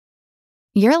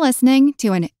You're listening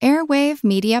to an Airwave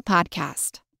Media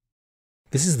Podcast.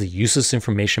 This is the Useless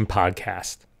Information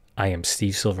Podcast. I am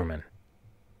Steve Silverman.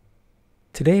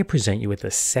 Today I present you with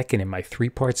the second in my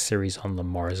three-part series on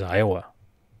Lamar's, Iowa.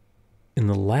 In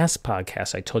the last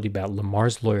podcast, I told you about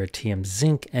Lamar's lawyer T.M.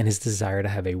 Zink and his desire to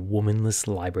have a womanless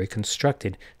library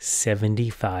constructed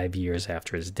 75 years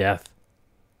after his death.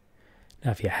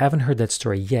 Now, if you haven't heard that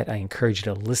story yet, I encourage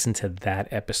you to listen to that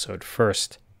episode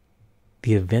first.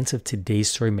 The events of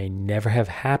today's story may never have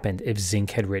happened if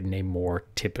Zink had written a more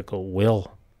typical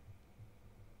will.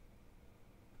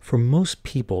 For most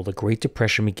people, the Great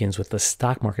Depression begins with the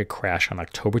stock market crash on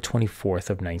October 24th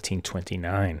of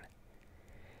 1929.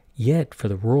 Yet, for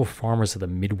the rural farmers of the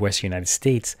Midwest United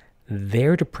States,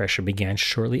 their depression began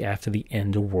shortly after the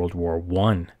end of World War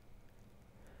I.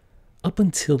 Up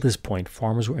until this point,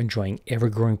 farmers were enjoying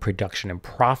ever-growing production and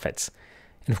profits,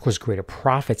 and of course greater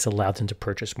profits allowed them to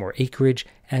purchase more acreage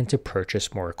and to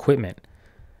purchase more equipment.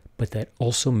 But that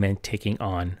also meant taking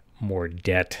on more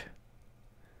debt.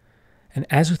 And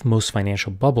as with most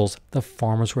financial bubbles, the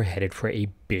farmers were headed for a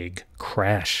big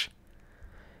crash.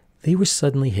 They were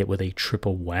suddenly hit with a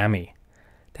triple whammy.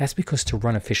 That's because to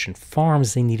run efficient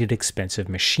farms, they needed expensive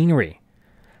machinery.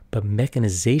 But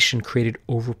mechanization created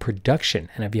overproduction,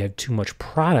 and if you have too much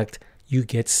product, you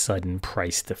get sudden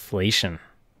price deflation.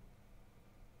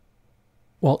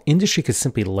 While industry could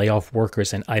simply lay off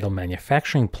workers and idle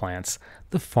manufacturing plants,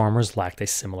 the farmers lacked a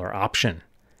similar option.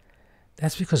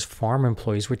 That's because farm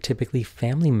employees were typically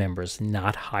family members,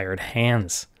 not hired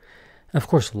hands. And of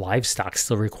course, livestock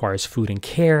still requires food and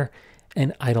care,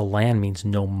 and idle land means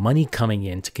no money coming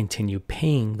in to continue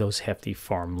paying those hefty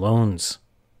farm loans.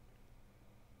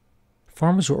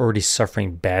 Farmers were already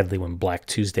suffering badly when Black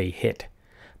Tuesday hit.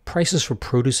 Prices for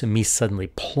produce and meat suddenly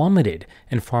plummeted,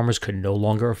 and farmers could no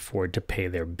longer afford to pay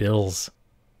their bills.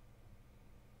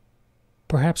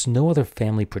 Perhaps no other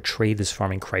family portrayed this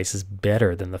farming crisis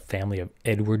better than the family of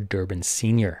Edward Durbin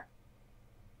Sr.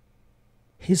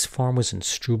 His farm was in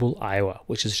Struble, Iowa,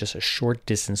 which is just a short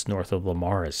distance north of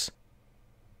Lamar's.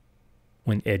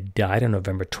 When Ed died on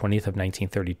November 20th of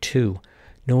 1932,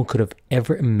 no one could have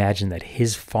ever imagined that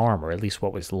his farm, or at least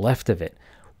what was left of it,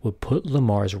 would put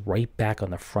Lamar's right back on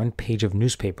the front page of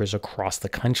newspapers across the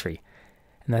country.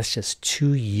 And that's just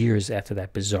 2 years after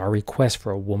that bizarre request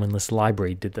for a womanless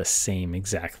library did the same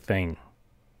exact thing.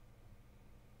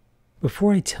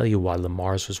 Before I tell you why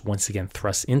Lamar's was once again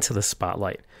thrust into the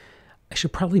spotlight, I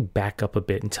should probably back up a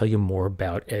bit and tell you more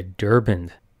about Ed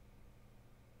Durbin.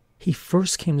 He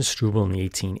first came to Struble in the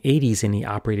 1880s, and he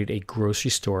operated a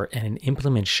grocery store and an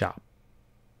implement shop.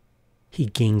 He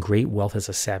gained great wealth as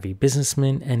a savvy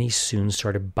businessman, and he soon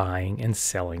started buying and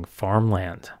selling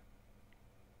farmland.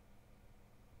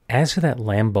 As for that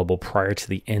land bubble prior to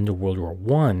the end of World War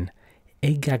I,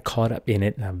 Ed got caught up in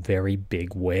it in a very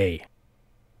big way.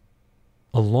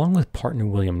 Along with partner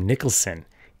William Nicholson,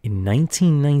 in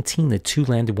 1919 the two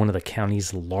landed one of the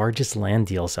county's largest land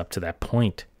deals up to that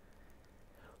point.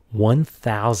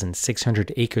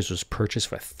 1,600 acres was purchased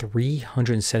for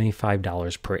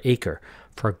 $375 per acre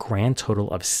for a grand total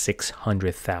of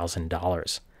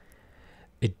 $600,000.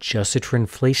 Adjusted for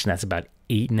inflation, that's about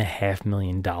 $8.5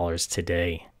 million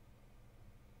today.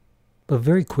 But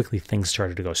very quickly things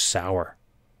started to go sour.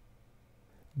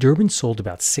 Durbin sold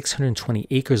about 620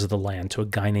 acres of the land to a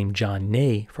guy named John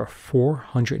Ney for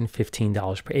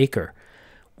 $415 per acre,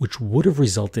 which would have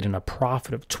resulted in a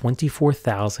profit of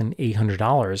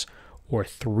 $24,800 or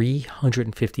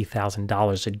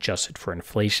 $350,000 adjusted for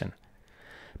inflation.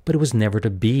 But it was never to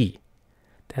be.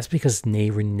 That's because Ney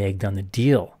reneged on the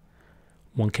deal.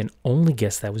 One can only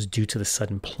guess that was due to the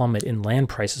sudden plummet in land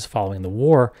prices following the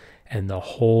war, and the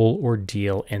whole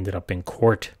ordeal ended up in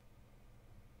court.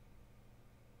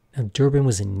 Now, Durbin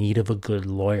was in need of a good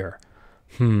lawyer.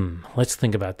 Let's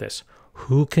think about this.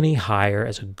 Who can he hire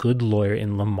as a good lawyer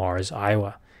in Lamar's,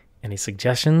 Iowa? Any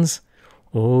suggestions?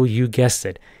 Oh, you guessed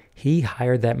it. He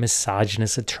hired that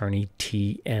misogynist attorney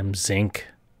T.M. Zink.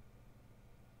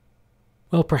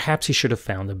 Well, perhaps he should have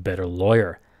found a better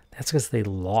lawyer. That's because they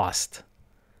lost.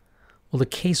 Well, the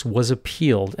case was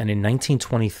appealed, and in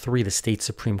 1923, the state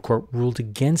Supreme Court ruled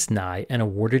against Nye and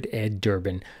awarded Ed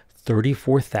Durbin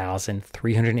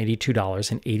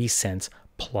 $34,382.80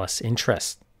 plus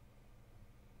interest.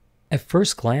 At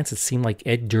first glance, it seemed like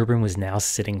Ed Durbin was now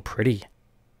sitting pretty.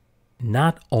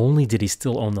 Not only did he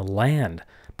still own the land,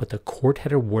 but the court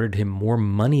had awarded him more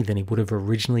money than he would have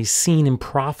originally seen in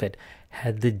profit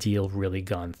had the deal really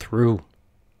gone through.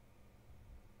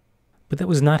 But that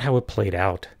was not how it played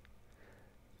out.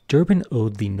 Durbin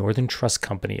owed the Northern Trust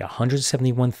Company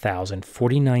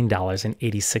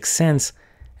 $171,049.86,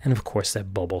 and of course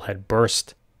that bubble had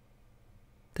burst.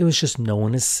 There was just no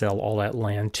one to sell all that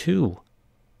land to.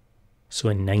 So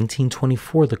in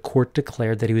 1924, the court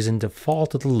declared that he was in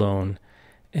default of the loan,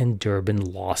 and Durbin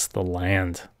lost the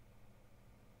land.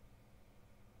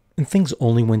 And things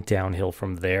only went downhill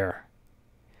from there.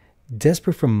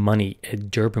 Desperate for money,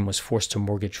 Ed Durbin was forced to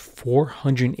mortgage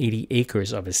 480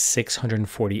 acres of his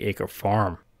 640-acre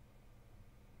farm.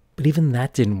 But even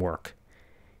that didn't work.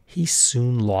 He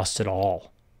soon lost it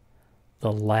all.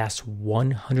 The last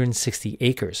 160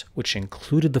 acres, which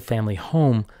included the family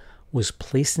home, was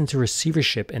placed into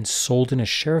receivership and sold in a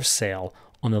sheriff's sale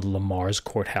on the Lamar's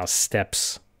courthouse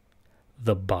steps.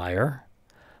 The buyer?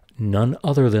 None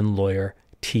other than lawyer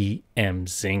T.M.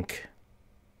 Zink.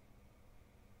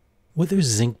 Whether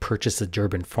Zink purchased the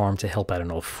Durbin farm to help out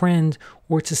an old friend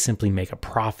or to simply make a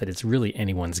profit is really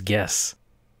anyone's guess.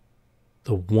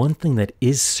 The one thing that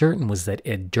is certain was that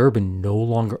Ed Durbin no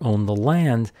longer owned the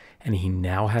land, and he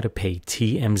now had to pay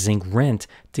T.M. Zink rent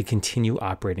to continue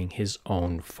operating his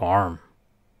own farm.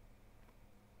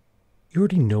 You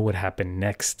already know what happened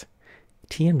next.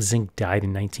 T.M. Zink died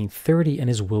in 1930 and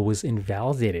his will was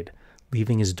invalidated,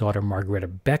 leaving his daughter Margaretta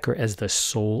Becker as the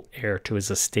sole heir to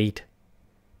his estate.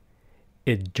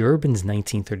 Ed Durbin's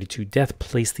 1932 death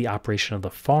placed the operation of the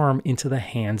farm into the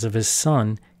hands of his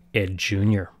son, Ed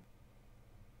Jr.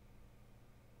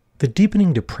 The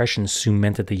deepening depression soon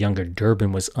meant that the younger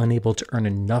Durbin was unable to earn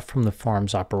enough from the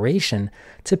farm's operation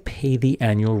to pay the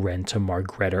annual rent to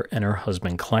Margaretta and her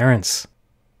husband Clarence.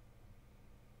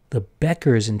 The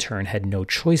Beckers, in turn, had no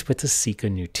choice but to seek a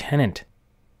new tenant.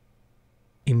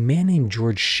 A man named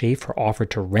George Schaefer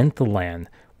offered to rent the land,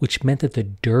 which meant that the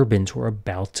Durbins were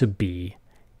about to be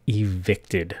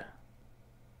evicted.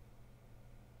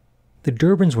 The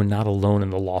Durbins were not alone in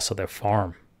the loss of their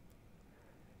farm.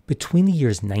 Between the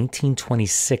years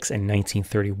 1926 and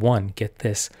 1931, get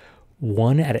this,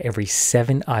 1 out of every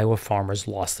 7 Iowa farmers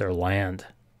lost their land.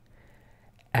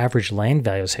 Average land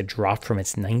values had dropped from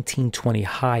its 1920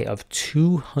 high of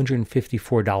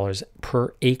 $254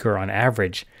 per acre on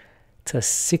average to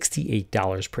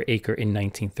 $68 per acre in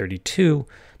 1932,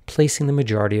 placing the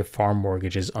majority of farm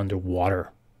mortgages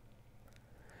underwater.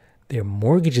 Their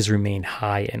mortgages remained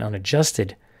high and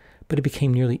unadjusted, but it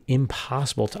became nearly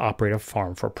impossible to operate a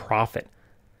farm for profit.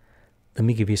 Let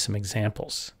me give you some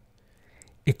examples.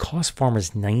 It costs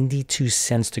farmers 92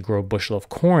 cents to grow a bushel of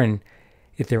corn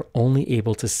if they're only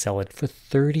able to sell it for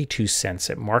 32 cents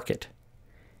at market.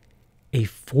 A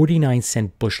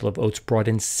 49-cent bushel of oats brought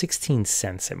in 16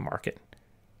 cents at market.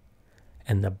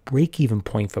 And the break-even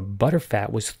point for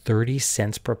butterfat was 30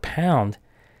 cents per pound,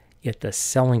 yet the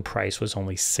selling price was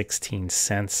only 16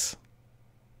 cents.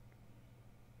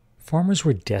 Farmers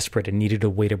were desperate and needed a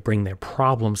way to bring their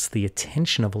problems to the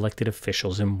attention of elected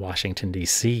officials in Washington,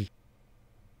 D.C.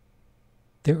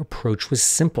 Their approach was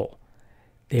simple.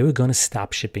 They were going to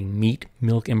stop shipping meat,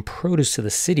 milk, and produce to the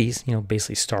cities,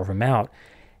 basically starve them out,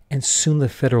 and soon the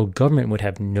federal government would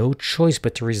have no choice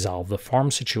but to resolve the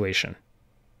farm situation.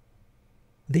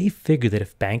 They figured that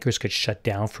if bankers could shut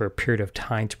down for a period of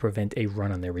time to prevent a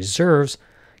run on their reserves,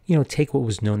 take what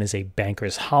was known as a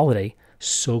banker's holiday,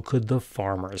 so could the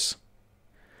farmers.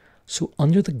 So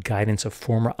under the guidance of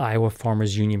former Iowa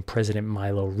Farmers Union President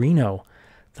Milo Reno,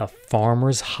 the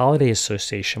Farmers Holiday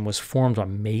Association was formed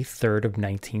on May 3rd of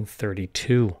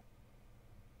 1932.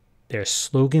 Their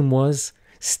slogan was,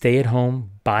 "Stay at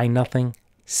home, buy nothing,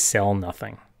 sell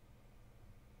nothing."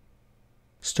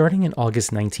 Starting in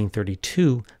August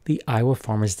 1932, the Iowa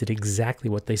farmers did exactly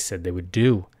what they said they would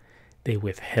do. They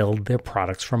withheld their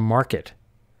products from market.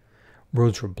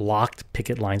 Roads were blocked,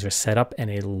 picket lines were set up, and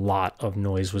a lot of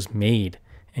noise was made.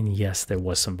 And yes, there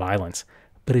was some violence,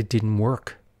 but it didn't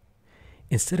work.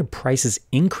 Instead of prices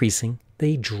increasing,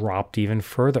 they dropped even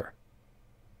further.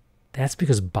 That's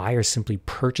because buyers simply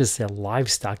purchased their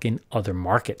livestock in other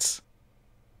markets.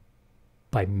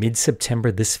 By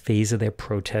mid-September, this phase of their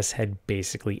protests had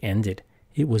basically ended.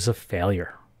 It was a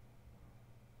failure.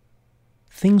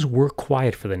 Things were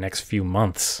quiet for the next few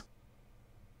months.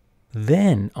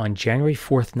 Then, on January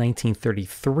 4th,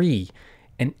 1933,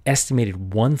 an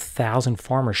estimated 1,000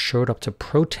 farmers showed up to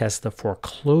protest the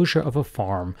foreclosure of a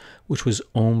farm which was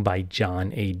owned by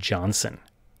John A. Johnson.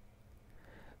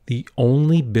 The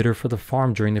only bidder for the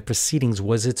farm during the proceedings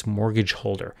was its mortgage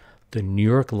holder, the New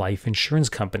York Life Insurance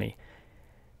Company.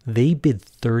 They bid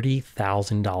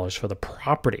 $30,000 for the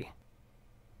property.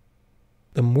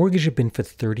 The mortgage had been for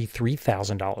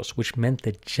 $33,000, which meant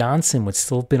that Johnson would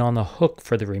still have been on the hook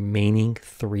for the remaining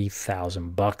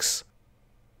 $3,000.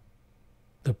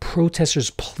 The protesters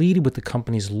pleaded with the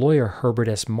company's lawyer, Herbert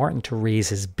S. Martin, to raise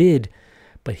his bid,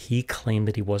 but he claimed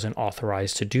that he wasn't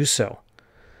authorized to do so.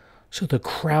 So the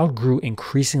crowd grew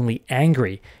increasingly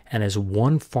angry, and as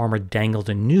one farmer dangled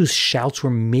a noose, shouts were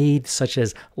made such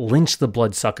as "lynch the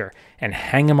bloodsucker" and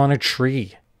 "hang him on a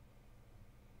tree."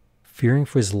 Fearing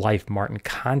for his life, Martin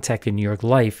contacted New York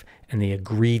Life, and they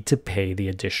agreed to pay the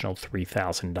additional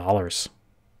 $3,000.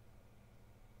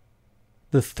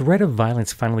 The threat of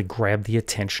violence finally grabbed the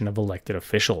attention of elected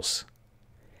officials.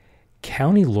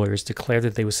 County lawyers declared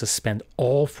that they would suspend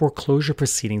all foreclosure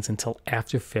proceedings until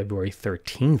after February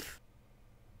 13th.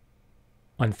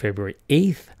 On February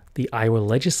 8th, the Iowa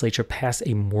legislature passed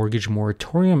a Mortgage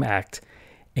Moratorium Act,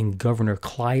 and Governor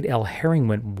Clyde L. Herring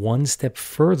went one step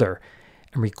further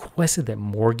and requested that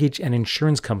mortgage and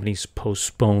insurance companies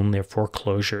postpone their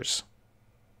foreclosures.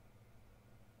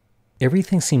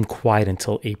 Everything seemed quiet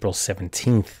until April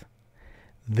 17th.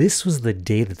 This was the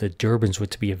day that the Durbins were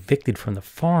to be evicted from the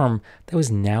farm that was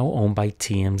now owned by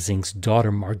T.M. Zink's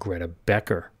daughter, Margreta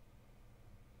Becker.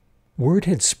 Word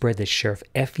had spread that Sheriff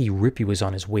F.E. Rippey was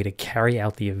on his way to carry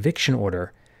out the eviction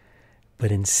order,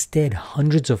 but instead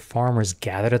hundreds of farmers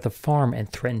gathered at the farm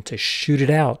and threatened to shoot it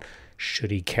out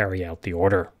should he carry out the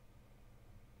order.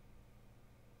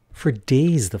 For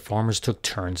days, the farmers took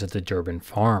turns at the Durbin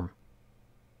farm.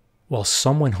 While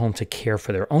some went home to care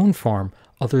for their own farm,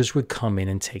 others would come in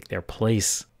and take their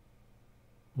place.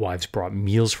 Wives brought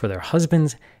meals for their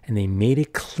husbands, and they made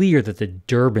it clear that the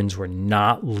Durbins were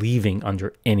not leaving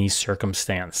under any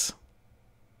circumstance.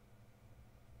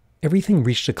 Everything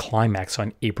reached a climax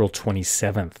on April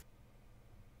 27th.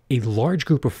 A large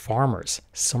group of farmers,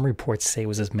 some reports say it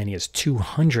was as many as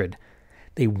 200,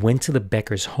 they went to the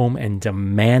Beckers' home and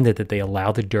demanded that they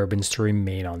allow the Durbins to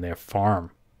remain on their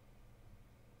farm.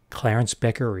 Clarence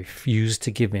Becker refused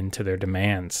to give in to their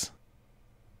demands.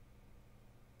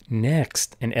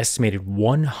 Next, an estimated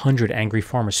 100 angry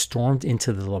farmers stormed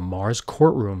into the Lamar's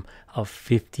courtroom of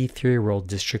 53-year-old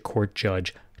District Court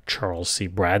Judge Charles C.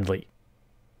 Bradley.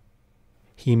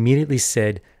 He immediately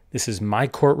said, "This is my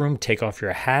courtroom, take off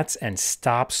your hats and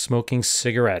stop smoking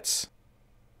cigarettes."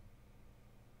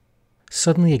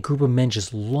 Suddenly, a group of men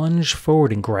just lunged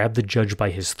forward and grabbed the judge by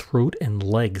his throat and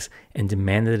legs and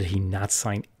demanded that he not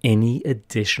sign any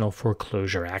additional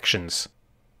foreclosure actions.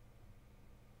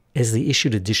 As they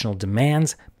issued additional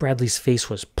demands, Bradley's face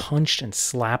was punched and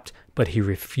slapped, but he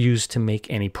refused to make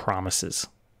any promises.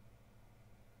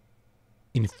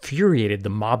 Infuriated, the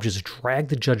mob just dragged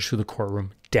the judge through the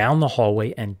courtroom, down the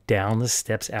hallway, and down the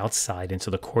steps outside into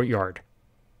the courtyard.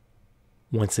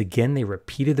 Once again, they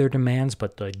repeated their demands,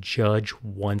 but the judge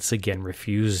once again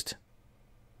refused.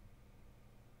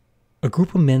 A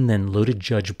group of men then loaded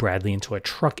Judge Bradley into a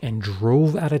truck and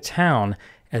drove out of town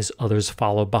as others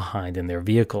followed behind in their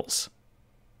vehicles.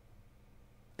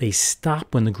 They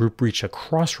stopped when the group reached a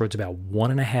crossroads about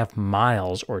 1.5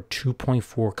 miles or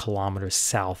 2.4 kilometers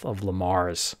south of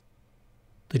Lamar's.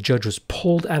 The judge was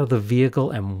pulled out of the vehicle,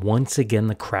 and once again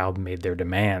the crowd made their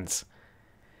demands.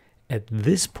 At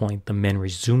this point, the men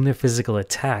resumed their physical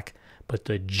attack, but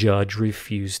the judge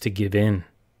refused to give in.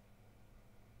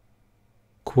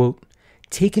 Quote,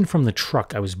 "Taken from the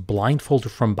truck, I was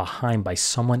blindfolded from behind by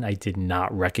someone I did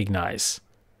not recognize."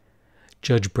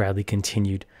 Judge Bradley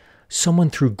continued, "Someone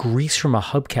threw grease from a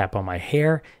hubcap on my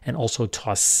hair and also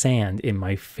tossed sand in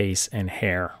my face and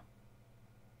hair."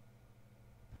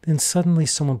 Then suddenly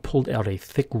someone pulled out a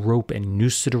thick rope and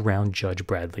noosed it around Judge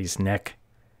Bradley's neck.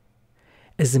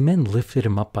 As the men lifted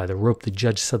him up by the rope, the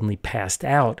judge suddenly passed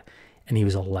out, and he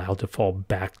was allowed to fall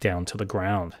back down to the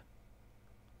ground.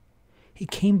 He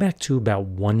came back to about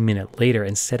 1 minute later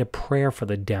and said a prayer for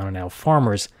the down-and-out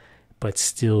farmers, but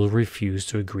still refused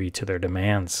to agree to their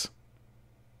demands.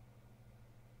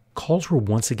 Calls were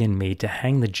once again made to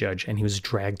hang the judge, and he was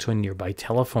dragged to a nearby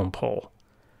telephone pole.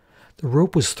 The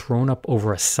rope was thrown up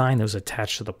over a sign that was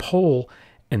attached to the pole,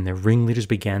 and the ringleaders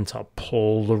began to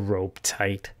pull the rope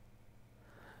tight.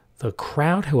 The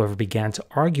crowd, however, began to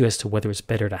argue as to whether it's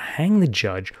better to hang the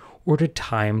judge or to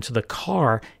tie him to the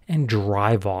car and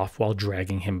drive off while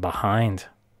dragging him behind.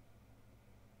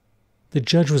 The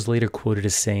judge was later quoted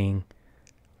as saying,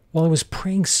 "While I was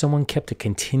praying, someone kept a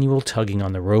continual tugging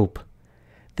on the rope.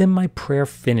 Then my prayer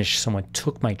finished, someone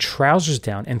took my trousers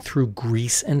down and threw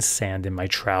grease and sand in my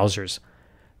trousers.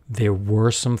 There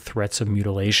were some threats of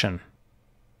mutilation."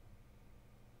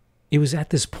 It was at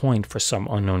this point, for some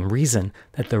unknown reason,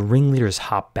 that the ringleaders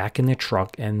hopped back in their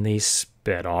truck and they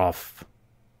sped off.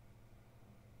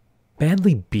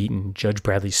 Badly beaten, Judge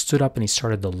Bradley stood up and he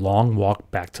started the long walk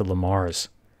back to Lamar's.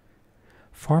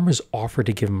 Farmers offered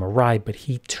to give him a ride, but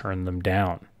he turned them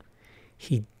down.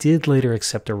 He did later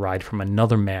accept a ride from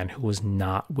another man who was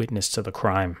not witness to the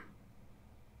crime.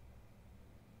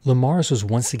 Lamar's was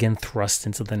once again thrust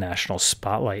into the national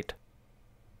spotlight.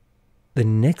 The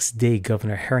next day,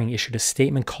 Governor Herring issued a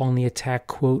statement calling the attack,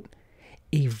 quote,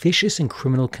 a vicious and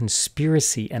criminal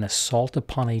conspiracy and assault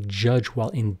upon a judge while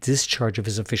in discharge of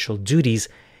his official duties,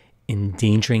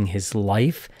 endangering his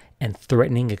life and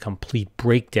threatening a complete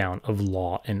breakdown of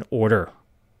law and order.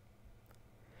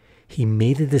 He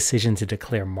made the decision to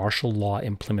declare martial law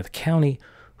in Plymouth County,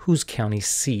 whose county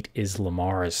seat is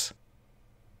Lamar's.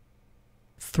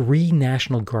 3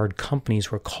 National Guard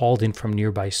companies were called in from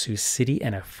nearby Sioux City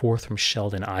and a 4th from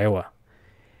Sheldon, Iowa.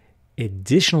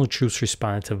 Additional troops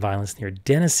responded to violence near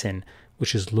Denison,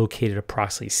 which is located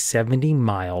approximately 70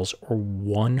 miles or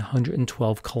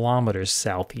 112 kilometers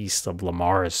southeast of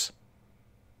Lamar's.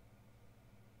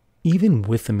 Even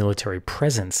with the military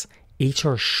presence,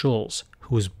 H.R. Schulz,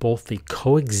 who was both the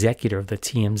co-executor of the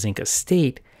TM Zinc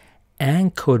estate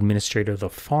and co-administrator of the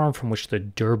farm from which the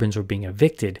Durbins were being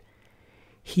evicted,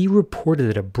 he reported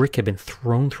that a brick had been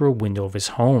thrown through a window of his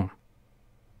home.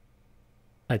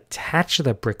 Attached to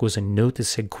that brick was a note that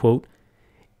said, quote,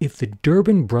 if the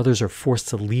Durbin brothers are forced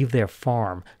to leave their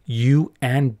farm, you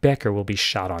and Becker will be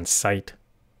shot on sight.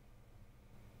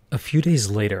 A few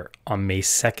days later, on May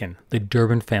 2nd, the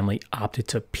Durbin family opted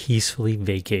to peacefully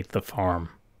vacate the farm.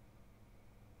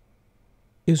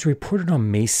 It was reported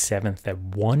on May 7th that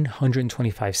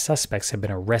 125 suspects had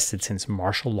been arrested since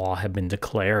martial law had been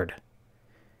declared.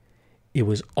 It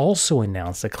was also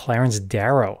announced that Clarence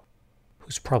Darrow,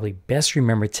 who's probably best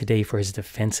remembered today for his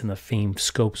defense in the famed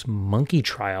Scopes monkey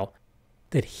trial,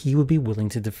 that he would be willing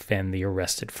to defend the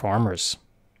arrested farmers.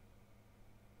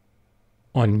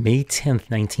 On May 10,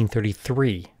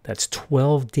 1933, that's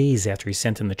 12 days after he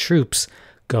sent in the troops,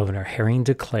 Governor Herring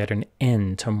declared an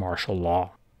end to martial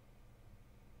law.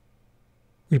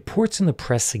 Reports in the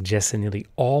press suggest that nearly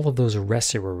all of those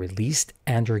arrested were released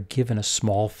and were given a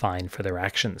small fine for their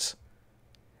actions.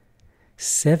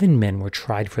 7 men were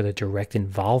tried for their direct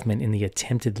involvement in the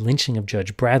attempted lynching of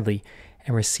Judge Bradley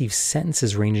and received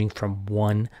sentences ranging from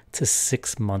 1 to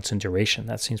 6 months in duration.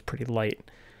 That seems pretty light.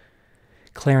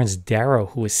 Clarence Darrow,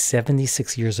 who was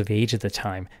 76 years of age at the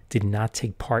time, did not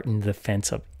take part in the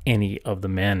defense of any of the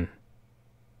men.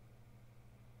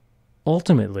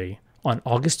 Ultimately, on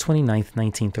August 29,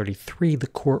 1933, the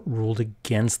court ruled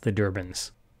against the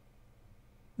Durbins.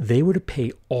 They were to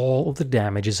pay all of the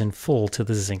damages in full to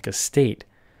the Zinc estate,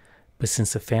 but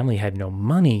since the family had no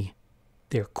money,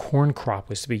 their corn crop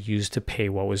was to be used to pay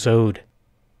what was owed.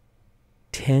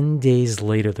 10 days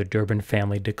later, the Durbin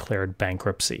family declared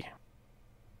bankruptcy.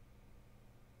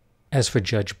 As for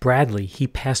Judge Bradley, he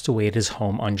passed away at his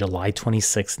home on July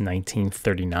 26,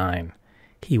 1939.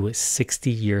 He was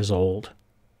 60 years old.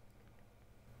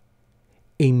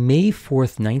 A May 4,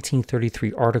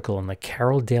 1933 article in the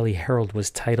Carroll Daily Herald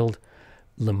was titled,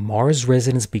 Lamar's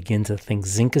residents begin to think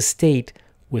Zinc Estate,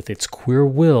 with its queer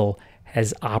will,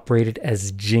 has operated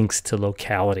as jinx to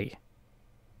locality.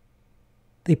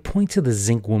 They point to the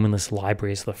Zinc Womanless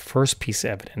Library as the first piece of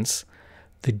evidence,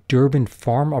 the Durbin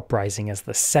Farm Uprising as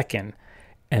the second,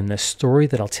 and the story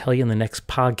that I'll tell you in the next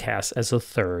podcast as the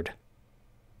third.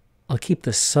 I'll keep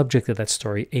the subject of that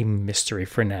story a mystery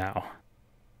for now.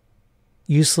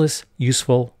 Useless,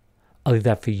 useful, I'll leave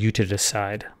that for you to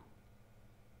decide.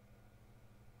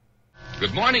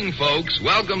 Good morning, folks.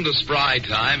 Welcome to Spry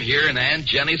Time here in Aunt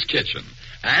Jenny's kitchen.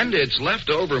 And it's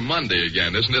leftover Monday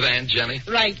again, isn't it, Aunt Jenny?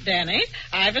 Right, Danny.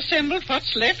 I've assembled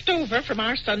what's left over from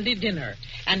our Sunday dinner.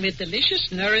 And with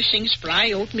delicious, nourishing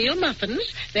Spry oatmeal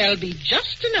muffins, there'll be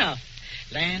just enough.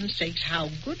 Land sakes, how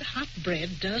good hot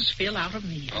bread does fill out a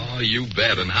meal. Oh, you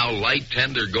bet. And how light,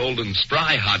 tender, golden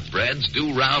Spry hot breads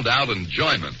do round out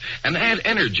enjoyment and add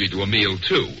energy to a meal,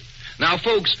 too. Now,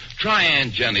 folks, try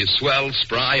Aunt Jenny's swell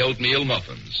Spry oatmeal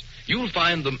muffins. You'll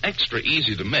find them extra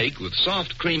easy to make with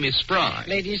soft, creamy Spry.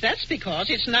 Ladies, that's because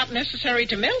it's not necessary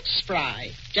to melt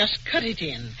Spry. Just cut it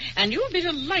in, and you'll be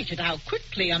delighted how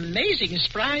quickly amazing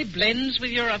Spry blends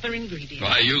with your other ingredients.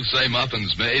 Why, you say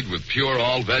muffins made with pure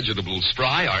all-vegetable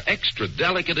Spry are extra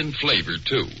delicate in flavor,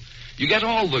 too. You get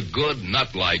all the good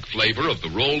nut-like flavor of the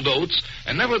rolled oats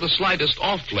and never the slightest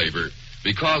off flavor,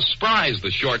 because Spry's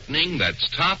the shortening that's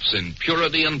tops in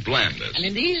purity and blandness. And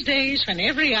in these days, when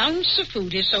every ounce of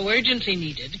food is so urgently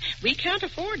needed, we can't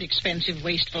afford expensive,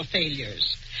 wasteful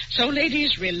failures. So,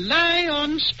 ladies, rely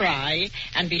on Spry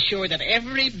and be sure that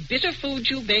every bit of food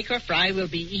you bake or fry will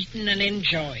be eaten and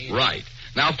enjoyed. Right.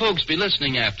 Now, folks, be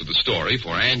listening after the story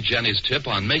for Aunt Jenny's tip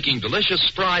on making delicious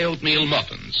Spry oatmeal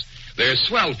muffins. They're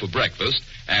swell for breakfast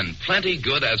and plenty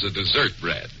good as a dessert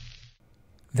bread.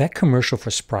 That commercial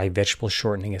for Spry vegetable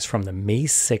shortening is from the May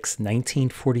 6,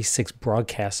 1946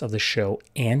 broadcast of the show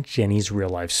Aunt Jenny's Real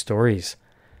Life Stories.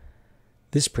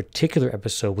 This particular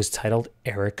episode was titled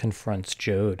Eric Confronts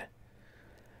Jode.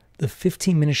 The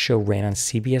 15-minute show ran on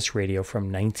CBS Radio from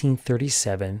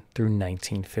 1937 through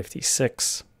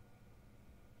 1956.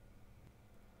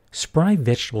 Spry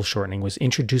vegetable shortening was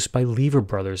introduced by Lever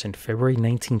Brothers in February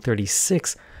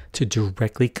 1936 to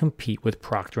directly compete with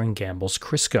Procter & Gamble's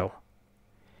Crisco.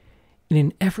 In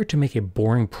an effort to make a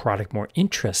boring product more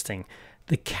interesting,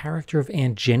 the character of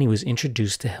Aunt Jenny was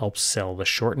introduced to help sell the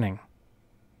shortening.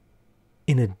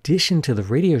 In addition to the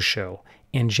radio show,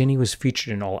 Aunt Jenny was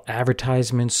featured in all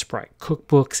advertisements, Spry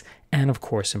cookbooks, and of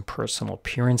course in personal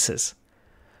appearances.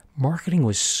 Marketing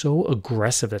was so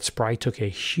aggressive that Spry took a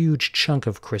huge chunk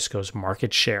of Crisco's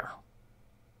market share.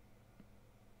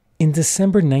 In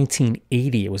December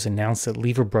 1980, it was announced that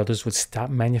Lever Brothers would stop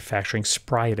manufacturing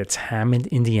Spry at its Hammond,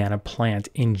 Indiana plant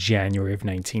in January of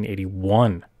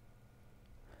 1981.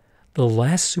 The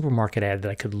last supermarket ad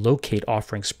that I could locate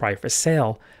offering Spry for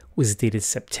sale was dated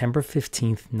September 15,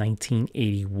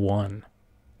 1981.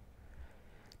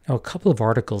 Now, a couple of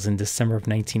articles in December of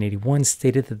 1981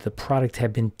 stated that the product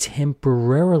had been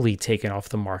temporarily taken off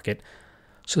the market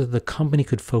so that the company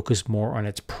could focus more on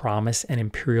its Promise and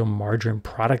Imperial Margarine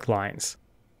product lines.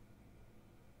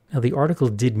 Now, the article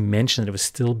did mention that it was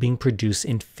still being produced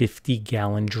in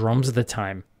 50-gallon drums at the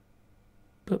time,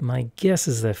 but my guess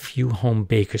is that few home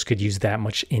bakers could use that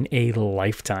much in a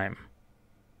lifetime.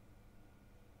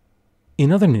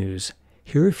 In other news,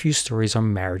 here are a few stories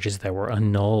on marriages that were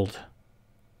annulled.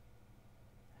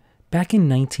 Back in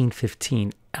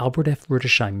 1915, Albert F.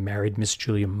 Rittersheim married Miss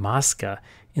Julia Mosca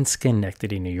in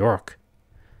Schenectady, New York.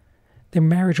 Their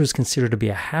marriage was considered to be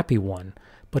a happy one,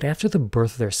 but after the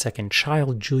birth of their second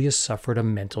child, Julia suffered a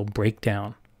mental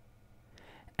breakdown.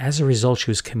 As a result,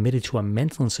 she was committed to a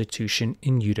mental institution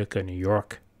in Utica, New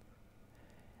York.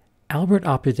 Albert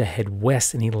opted to head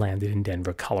west and he landed in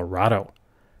Denver, Colorado.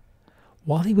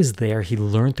 While he was there, he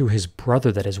learned through his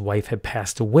brother that his wife had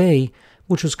passed away,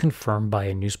 which was confirmed by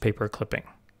a newspaper clipping.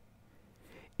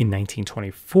 In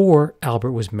 1924,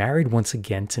 Albert was married once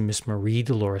again to Miss Marie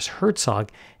Dolores Herzog,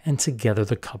 and together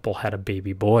the couple had a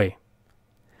baby boy.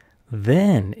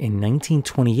 Then, in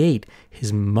 1928,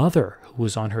 his mother, who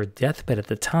was on her deathbed at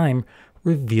the time,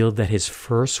 revealed that his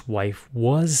first wife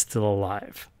was still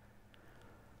alive.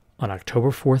 On October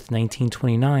 4th,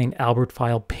 1929, Albert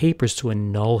filed papers to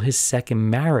annul his second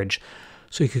marriage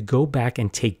so he could go back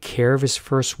and take care of his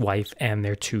first wife and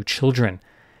their two children.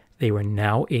 They were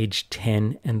now aged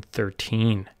 10 and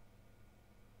 13.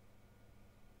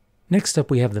 Next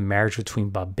up, we have the marriage between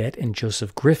Babette and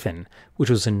Joseph Griffin, which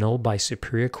was annulled by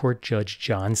Superior Court Judge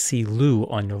John C. Liu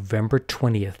on November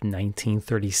 20th,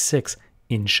 1936,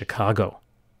 in Chicago.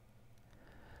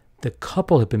 The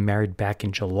couple had been married back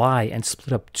in July and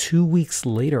split up 2 weeks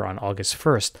later on August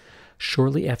 1st,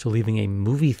 shortly after leaving a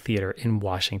movie theater in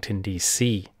Washington,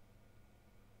 D.C.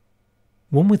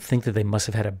 One would think that they must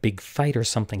have had a big fight or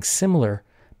something similar,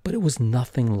 but it was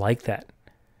nothing like that.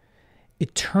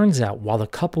 It turns out while the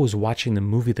couple was watching the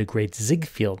movie The Great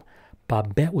Ziegfeld,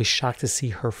 Babette was shocked to see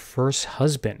her first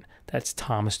husband, that's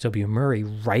Thomas W. Murray,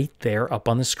 right there up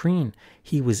on the screen.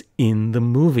 He was in the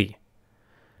movie.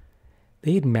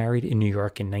 They had married in New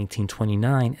York in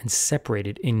 1929 and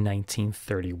separated in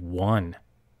 1931.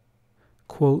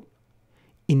 Quote,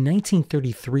 in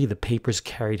 1933, the papers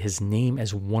carried his name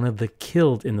as one of the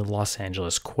killed in the Los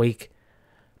Angeles quake.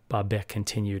 Babette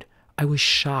continued, I was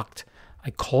shocked. I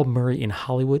called Murray in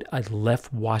Hollywood. I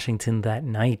left Washington that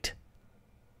night.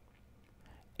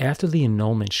 After the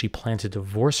annulment, she planned to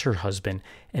divorce her husband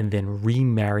and then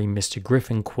remarry Mr.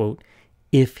 Griffin, quote,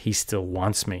 if he still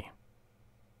wants me.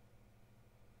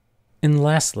 And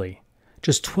lastly,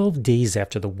 just 12 days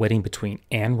after the wedding between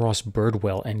Anne Ross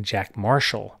Birdwell and Jack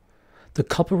Marshall, the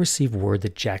couple received word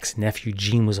that Jack's nephew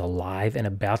Gene was alive and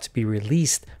about to be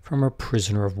released from a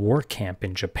prisoner of war camp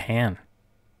in Japan.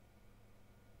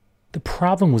 The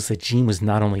problem was that Gene was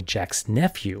not only Jack's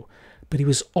nephew, but he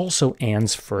was also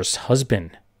Anne's first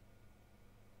husband.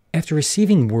 After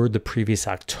receiving word the previous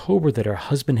October that her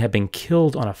husband had been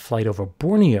killed on a flight over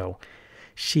Borneo,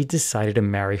 she decided to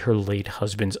marry her late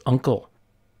husband's uncle.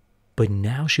 But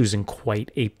now she was in quite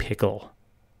a pickle.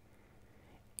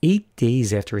 8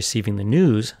 days after receiving the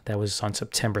news, that was on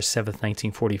September 7th,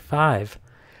 1945,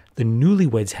 the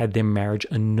newlyweds had their marriage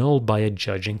annulled by a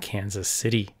judge in Kansas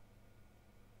City.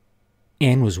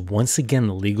 Anne was once again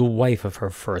the legal wife of her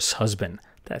first husband,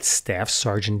 that's Staff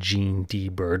Sergeant Gene D.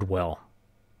 Birdwell.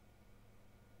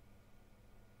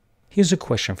 Here's a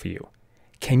question for you.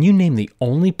 Can you name the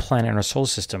only planet in our solar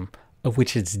system of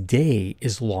which its day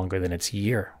is longer than its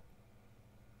year?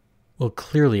 Well,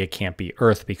 clearly it can't be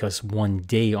Earth because 1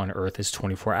 day on Earth is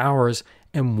 24 hours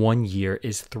and 1 year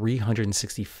is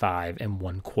 365 and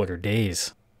 1/4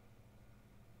 days.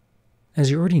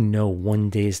 As you already know, 1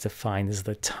 day is defined as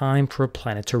the time for a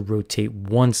planet to rotate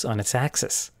once on its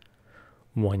axis.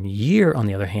 1 year, on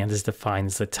the other hand, is defined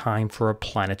as the time for a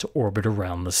planet to orbit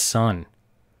around the sun.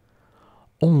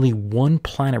 Only one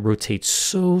planet rotates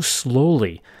so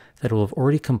slowly that it will have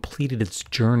already completed its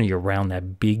journey around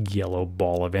that big yellow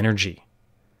ball of energy.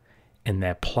 And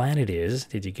that planet is,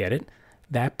 did you get it?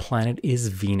 That planet is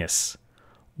Venus.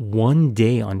 1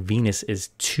 day on Venus is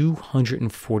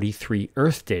 243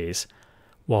 Earth days,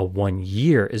 while 1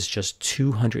 year is just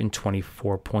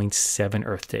 224.7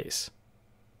 Earth days.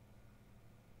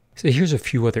 So here's a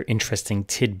few other interesting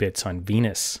tidbits on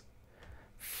Venus.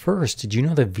 First, did you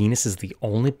know that Venus is the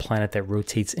only planet that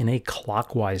rotates in a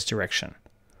clockwise direction?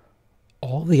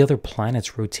 All the other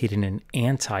planets rotate in an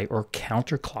anti- or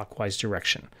counterclockwise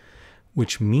direction,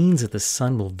 which means that the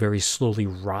sun will very slowly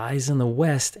rise in the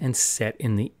west and set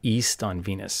in the east on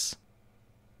Venus.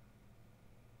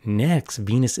 Next,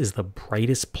 Venus is the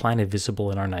brightest planet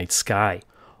visible in our night sky.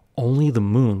 Only the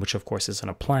moon, which of course isn't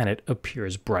a planet,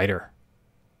 appears brighter.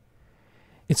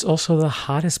 It's also the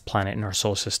hottest planet in our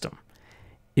solar system.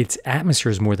 Its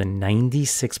atmosphere is more than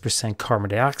 96%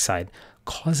 carbon dioxide,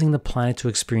 causing the planet to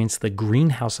experience the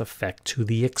greenhouse effect to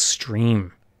the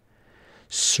extreme.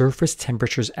 Surface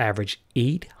temperatures average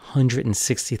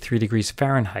 863 degrees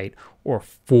Fahrenheit or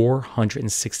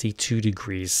 462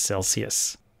 degrees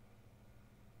Celsius.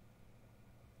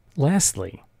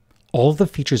 Lastly, all the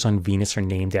features on Venus are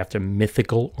named after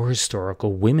mythical or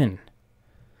historical women.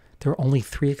 There are only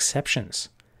 3 exceptions.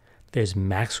 There's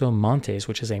Maxwell Montes,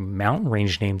 which is a mountain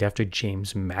range named after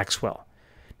James Maxwell.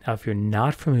 Now, if you're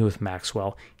not familiar with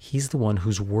Maxwell, he's the one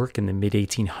whose work in the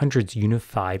mid-1800s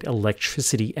unified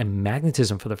electricity and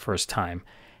magnetism for the first time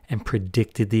and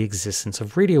predicted the existence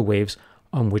of radio waves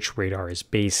on which radar is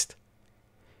based.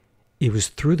 It was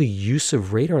through the use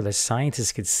of radar that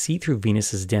scientists could see through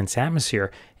Venus's dense atmosphere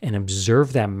and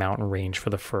observe that mountain range for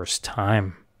the first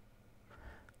time.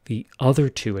 The other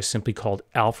 2 are simply called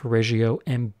Alpha Regio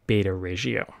and Beta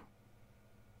Regio.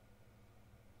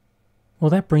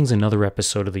 Well, that brings another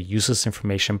episode of the Useless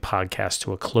Information Podcast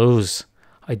to a close.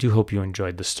 I do hope you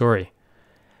enjoyed the story.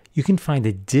 You can find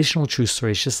additional true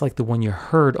stories just like the one you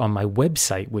heard on my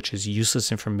website, which is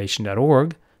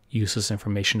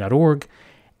uselessinformation.org,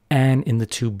 and in the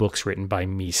 2 books written by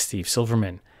me, Steve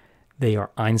Silverman. They are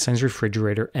Einstein's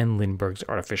Refrigerator and Lindbergh's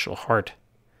Artificial Heart.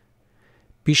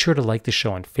 Be sure to like the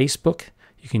show on Facebook.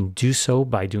 You can do so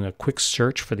by doing a quick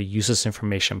search for the Useless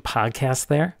Information Podcast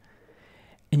there.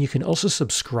 And you can also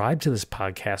subscribe to this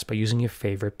podcast by using your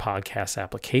favorite podcast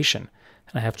application.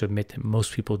 And I have to admit that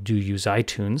most people do use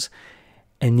iTunes.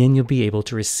 And then you'll be able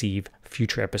to receive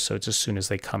future episodes as soon as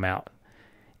they come out.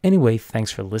 Anyway,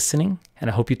 thanks for listening, and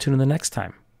I hope you tune in the next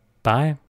time. Bye.